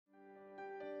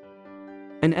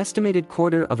An estimated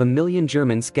 250,000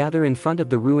 Germans gather in front of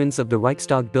the ruins of the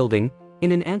Reichstag building,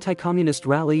 in an anti-communist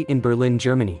rally in Berlin,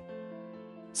 Germany.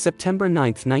 September 9,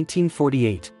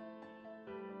 1948.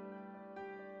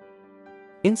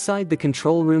 Inside the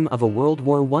control room of a World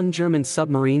War I German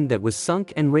submarine that was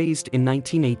sunk and raised in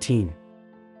 1918.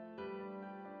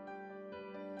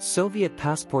 Soviet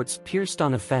passports pierced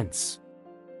on a fence.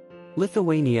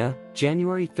 Lithuania,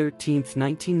 January 13,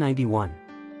 1991.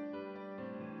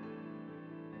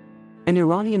 An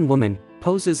Iranian woman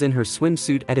poses in her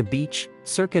swimsuit at a beach,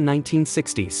 circa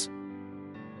 1960s.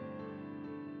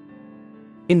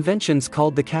 Inventions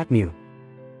called the Catmew.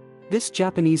 This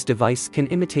Japanese device can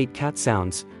imitate cat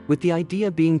sounds, with the idea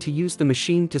being to use the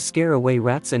machine to scare away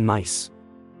rats and mice.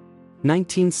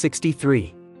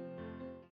 1963.